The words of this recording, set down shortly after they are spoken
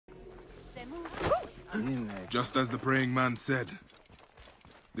Just as the praying man said.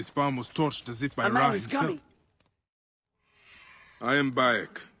 This farm was torched as if by A Ra man is himself. coming. I am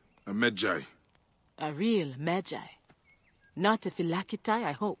Bayek, a Medjay. A real Magi. Not a Philakitai,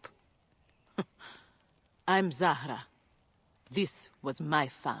 I hope. I'm Zahra. This was my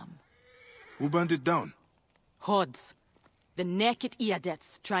farm. Who burned it down? Hordes. The naked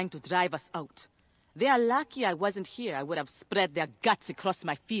Iadets trying to drive us out. They are lucky I wasn't here. I would have spread their guts across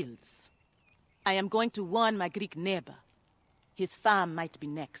my fields. I am going to warn my Greek neighbor. His farm might be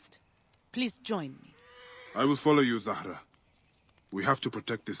next. Please join me. I will follow you, Zahra. We have to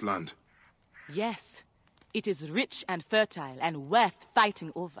protect this land. Yes. It is rich and fertile and worth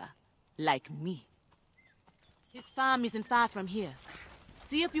fighting over. Like me. His farm isn't far from here.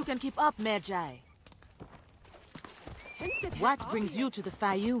 See if you can keep up, Magi. What brings you to the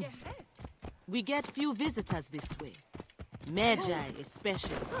Fayoum? We get few visitors this way. Magi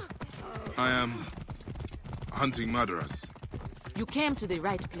especially. I am hunting murderers. You came to the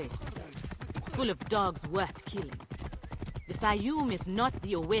right place. Full of dogs worth killing. The Fayoum is not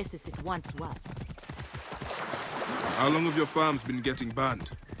the oasis it once was. How long have your farms been getting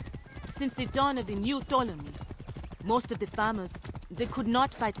burned? Since the dawn of the new Ptolemy, most of the farmers, they could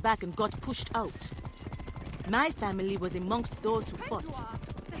not fight back and got pushed out. My family was amongst those who fought.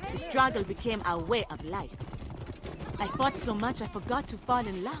 The struggle became our way of life. I fought so much I forgot to fall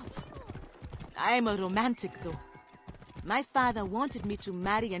in love. I am a romantic, though. My father wanted me to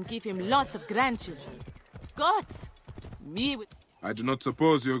marry and give him lots of grandchildren. Gods! Me with... I do not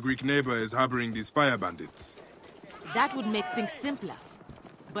suppose your Greek neighbor is harboring these fire bandits. That would make things simpler.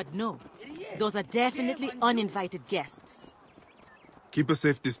 But no, those are definitely uninvited guests. Keep a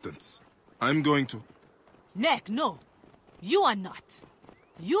safe distance. I'm going to... Neck, no. You are not.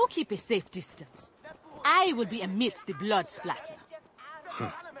 You keep a safe distance. I will be amidst the blood splatter.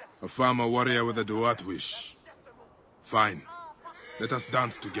 A farmer warrior with a Duat wish. Fine. Let us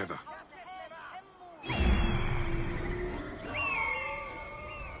dance together.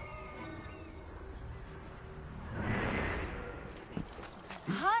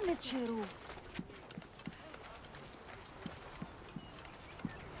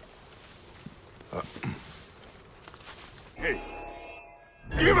 Hey!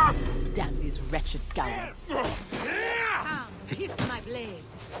 Give up! Damn these wretched cowards. Kiss my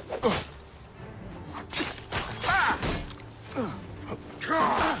blades.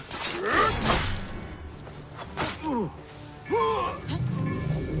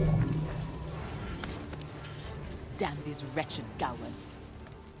 Damn these wretched cowards.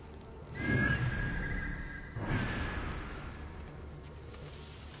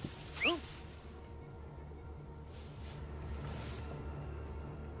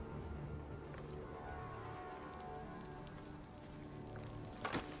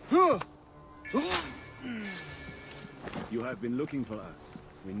 You have been looking for us.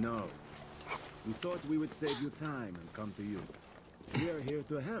 We know. We thought we would save you time and come to you. We are here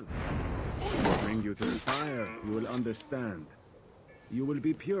to help. Bring you to the fire, you will understand. You will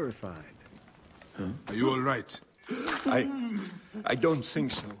be purified. Are you all right? I don't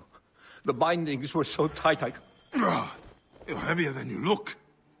think so. The bindings were so tight You're heavier than you look.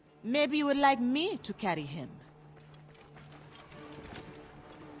 Maybe you would like me to carry him.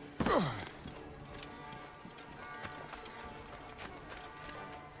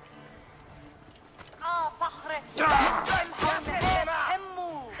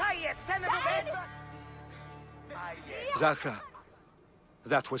 Zahra,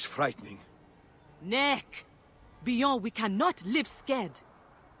 that was frightening. Neck! Beyond, we cannot live scared.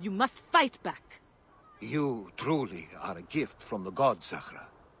 You must fight back. You truly are a gift from the gods, Zahra.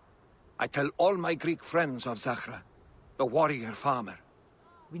 I tell all my Greek friends of Zahra, the warrior farmer.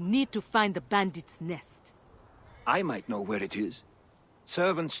 We need to find the bandit's nest. I might know where it is.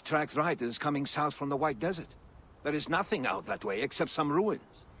 Servants tracked riders coming south from the White Desert. There is nothing out that way except some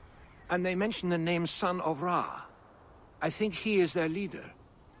ruins. And they mention the name Son of Ra. I think he is their leader.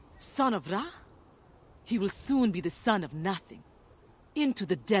 Son of Ra? He will soon be the son of nothing. Into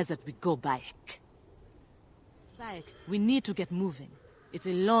the desert we go, Bayek. Bayek, we need to get moving. It's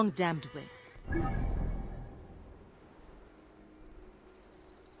a long damned way.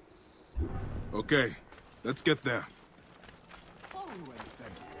 Okay, let's get there.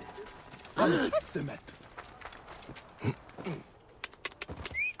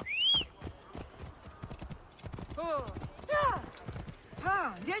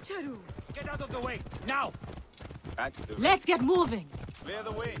 Get out of the way, now! Let's get moving! Clear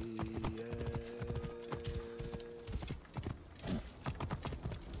the way!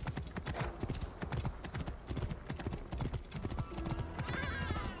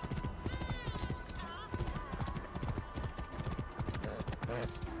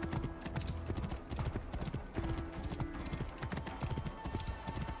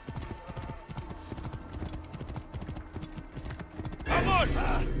 Come on!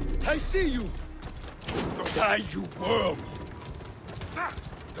 I see you! Die, you worm!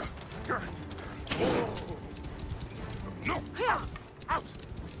 No! Out!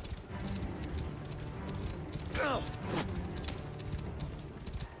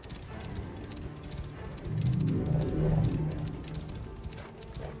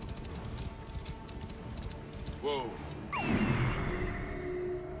 Whoa.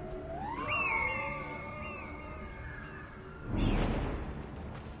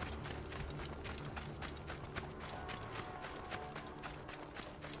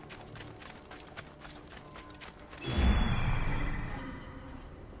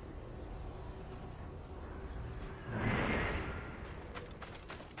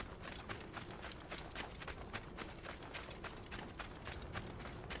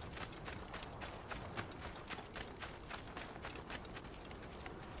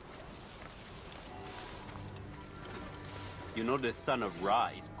 You know the son of Ra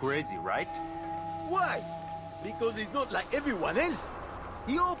is crazy, right? Why? Because he's not like everyone else.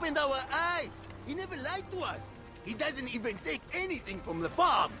 He opened our eyes. He never lied to us. He doesn't even take anything from the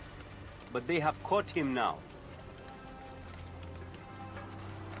farms. But they have caught him now.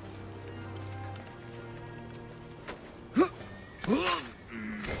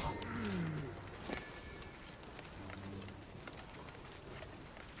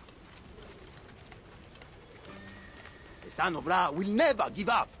 The son of Ra will never give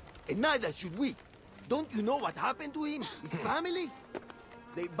up, and neither should we. Don't you know what happened to him, his family?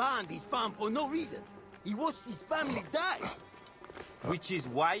 They banned his farm for no reason. He watched his family die. Which is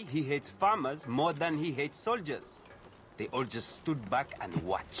why he hates farmers more than he hates soldiers. They all just stood back and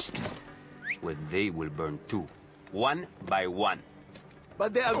watched. Well, they will burn too, one by one.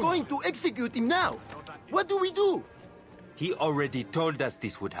 But they are going to execute him now. What do we do? He already told us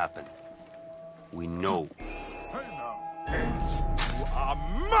this would happen. We know. You are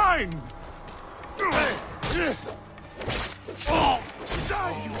mine! Oh!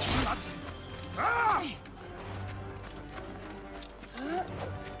 Die, you slut! Ah!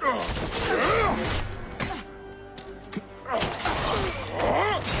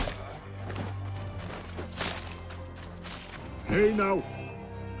 Hey now!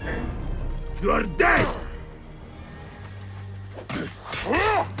 You are dead!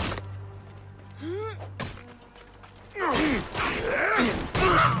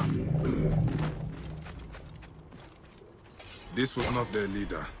 This was not their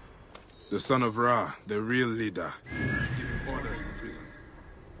leader. The son of Ra, the real leader. He's giving orders from prison.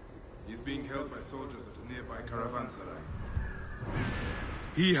 He's being held by soldiers at a nearby caravanserai.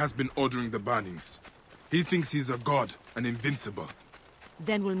 He has been ordering the burnings. He thinks he's a god and invincible.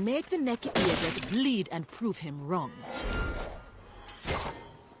 Then we'll make the Neki Eadet bleed and prove him wrong.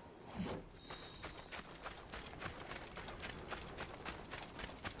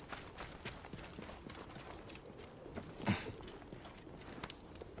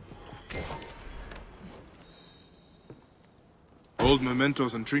 Old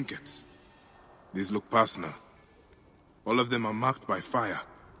mementos and trinkets. These look personal. All of them are marked by fire.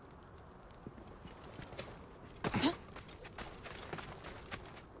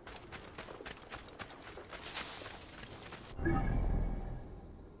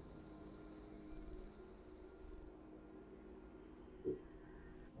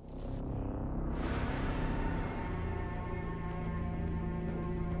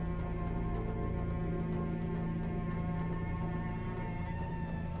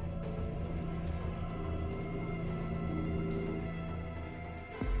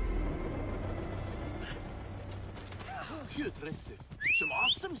 يترسف شو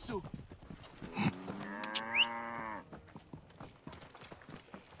معصم سوق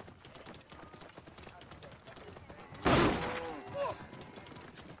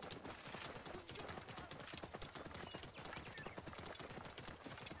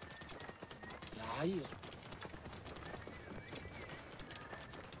يا عيل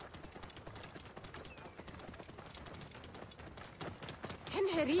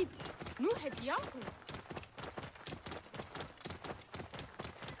هن هريد نوحد ياكل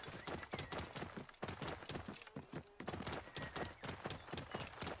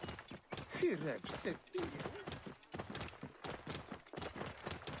خرب ستي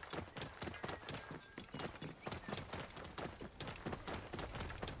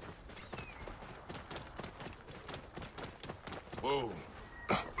Whoa.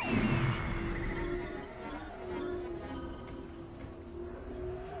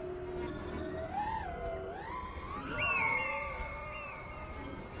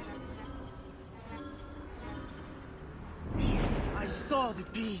 saw the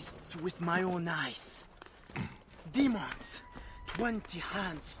beasts with my own eyes. Demons, 20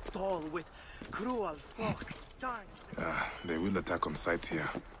 hands tall with cruel forked tongues. They will attack on sight here.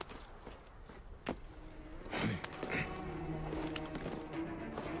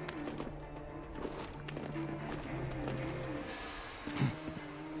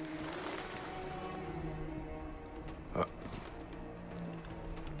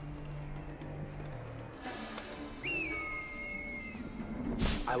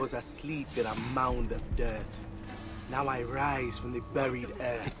 I was asleep in a mound of dirt. Now I rise from the buried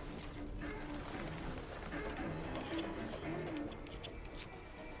earth.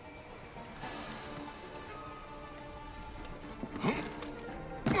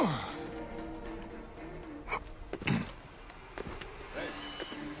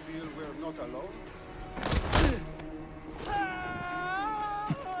 Feel we're not alone?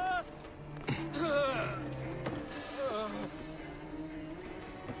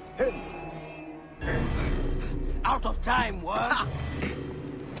 Out of time, worm!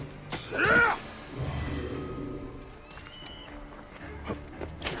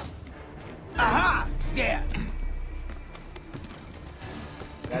 Aha! There!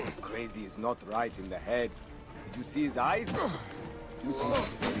 That crazy is not right in the head. Did you see his eyes? You think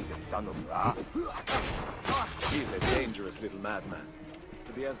he's really the son of Ra? He's a dangerous little madman.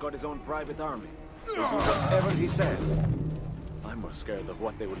 But he has got his own private army. He'll do whatever he says. I'm more scared of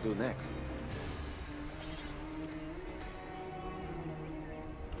what they will do next.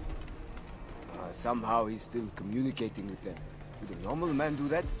 Somehow he's still communicating with them. Would a normal man do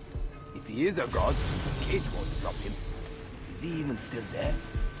that? If he is a god, the cage won't stop him. Is he even still there?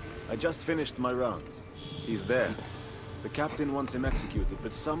 I just finished my rounds. He's there. The captain wants him executed,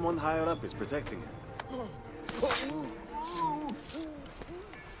 but someone higher up is protecting him.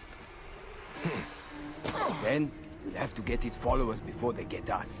 Then, we'll have to get his followers before they get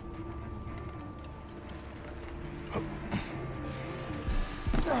us.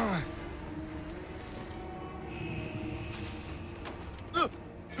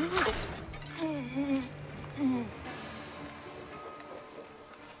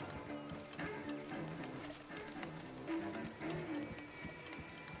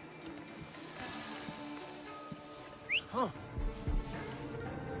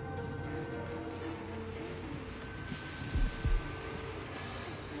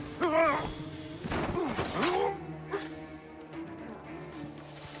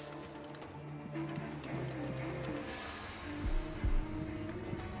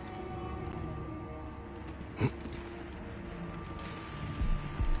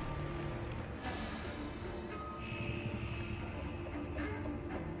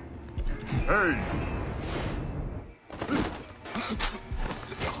 Hey!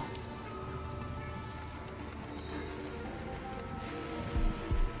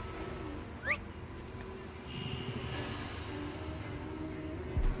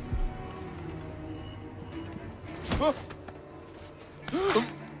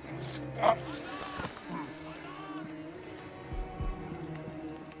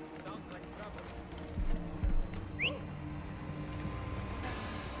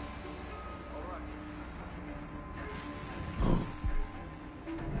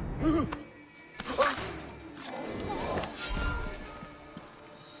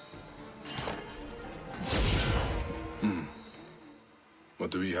 What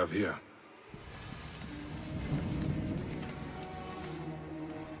do we have here?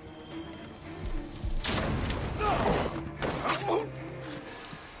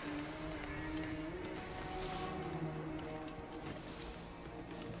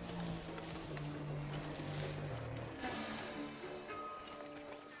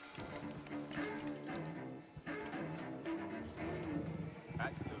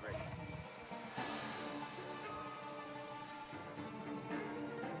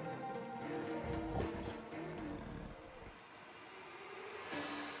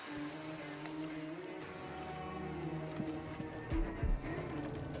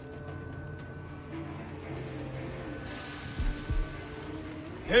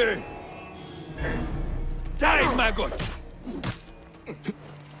 Hey! Die, maggot!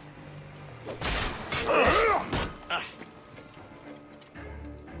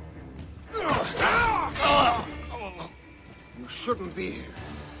 You shouldn't be here.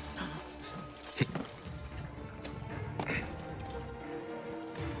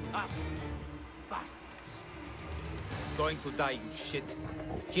 Going to die, you shit.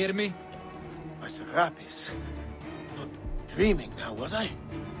 Hear me? My Serapis. Not dreaming now, was I?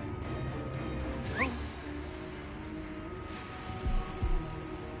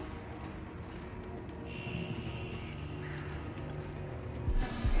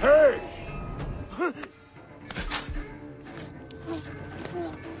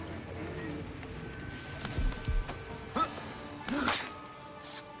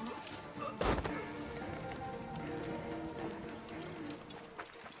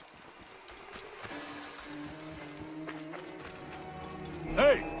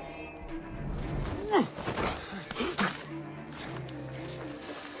 Hey!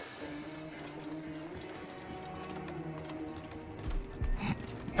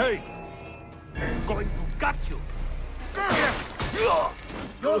 Hey! I'm going to gut you!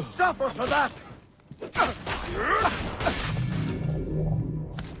 You'll suffer for that!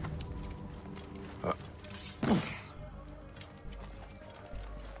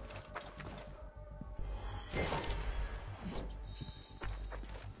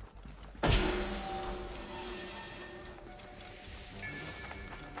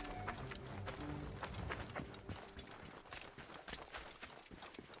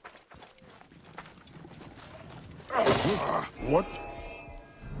 What?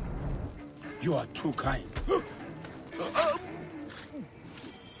 You are too kind.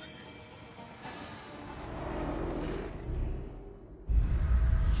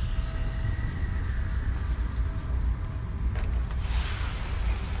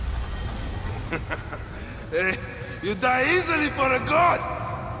 You die easily for a god!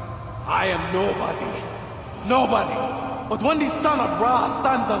 I am nobody. Nobody. But when the son of Ra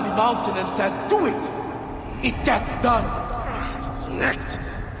stands on the mountain and says, do it, it gets done. Next,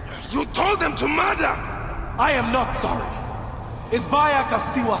 you told them to murder! I am not sorry. Is Baya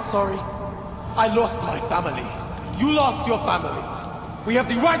Kastiwa sorry? I lost my family. You lost your family. We have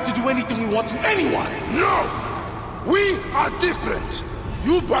the right to do anything we want to anyone. No! We are different.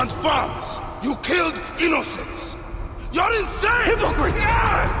 You burnt farms. You killed innocents. You're insane! Hypocrite!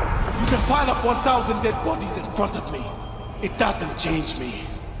 Yeah! You can pile up 1,000 dead bodies in front of me. It doesn't change me.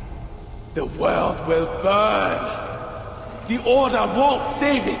 The world will burn. The Order won't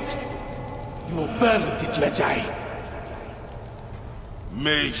save it. You will burn with it, Medjay.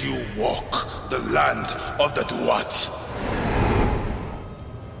 May you walk the land of the Duat.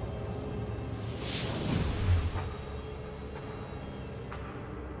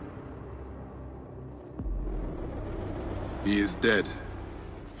 He is dead.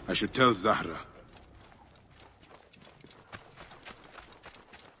 I should tell Zahra.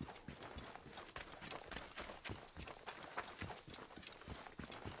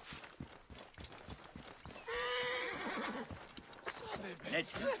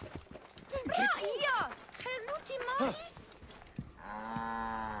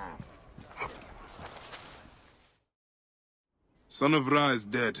 Son of Ra is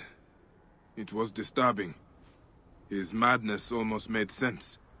dead. It was disturbing. His madness almost made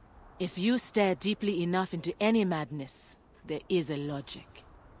sense. If you stare deeply enough into any madness, there is a logic.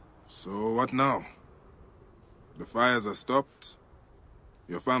 So what now? The fires are stopped?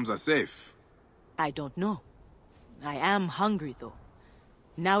 Your farms are safe? I don't know. I am hungry, though.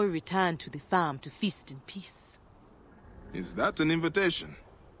 Now we return to the farm to feast in peace. Is that an invitation?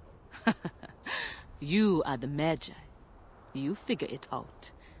 You are the Magi. You figure it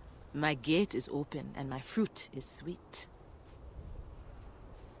out. My gate is open and my fruit is sweet.